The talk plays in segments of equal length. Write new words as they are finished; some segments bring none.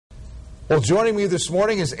Well, joining me this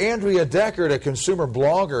morning is Andrea Deckard, a consumer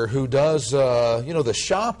blogger who does, the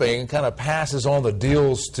shopping and kind of passes on the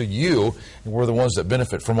deals to you. And we're the ones that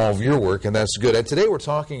benefit from all of your work, and that's good. And today we're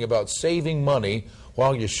talking about saving money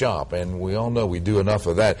while you shop, and we all know we do enough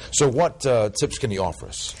of that. So what tips can you offer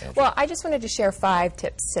us, Andrea? Well, I just wanted to share 5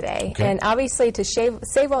 tips today. Okay. And obviously to save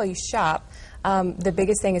while you shop, the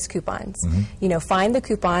biggest thing is coupons. You know, find the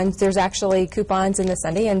coupons. There's actually coupons in the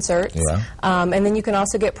Sunday inserts. Yeah. And then you can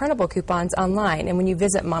also get printable coupons online. And when you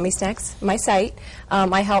visit Mommy Snacks, my site,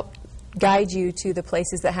 I help guide you to the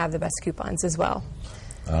places that have the best coupons as well.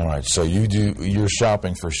 All right, so you do your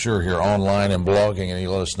shopping for sure here online and blogging, and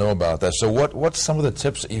you let us know about that. So what's some of the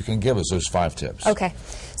tips that you can give us, those 5 tips? Okay.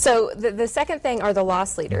 So the second thing are the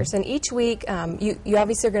loss leaders, and each week you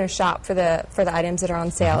obviously are going to shop for the items that are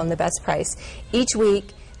on sale and the best price. Each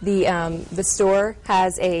week the store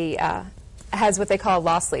has what they call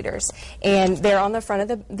loss leaders, and they're on the front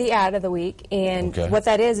of the ad of the week, and what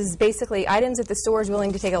that is basically items that the store is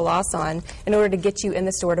willing to take a loss on in order to get you in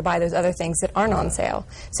the store to buy those other things that aren't on sale.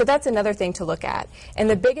 So that's another thing to look at. And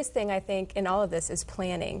the biggest thing I think in all of this is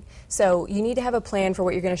planning. So you need to have a plan for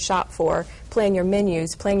what you're going to shop for, plan your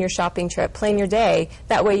menus, plan your shopping trip, plan your day.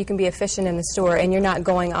 That way you can be efficient in the store and you're not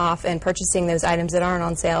going off and purchasing those items that aren't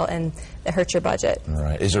on sale and that hurt your budget. All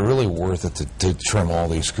right. Is it really worth it to trim all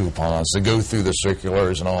these coupons, to go through the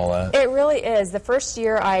circulars and all that? It really is. The first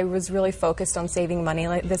year I was really focused on saving money.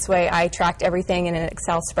 Like this way I tracked everything in an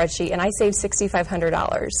Excel spreadsheet, and I saved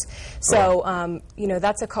 $6,500. So, you know,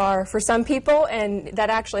 that's a car for some people, and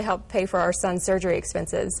that actually helped pay for our son's surgery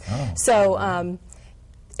expenses. So,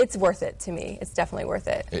 it's worth it to me. It's definitely worth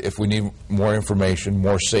it. If we need more information,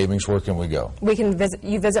 more savings, where can we go? We can visit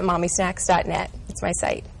mommysnacks.net. It's my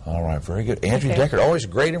site. All right, very good. Andrea Deckard, always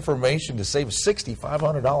great information to save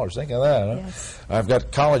 $6,500. Think of that, huh? Yes. I've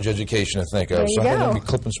got college education to think of, There so you I'm going go. to be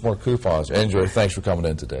clipping some more coupons. Andrea, thanks for coming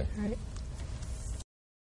in today.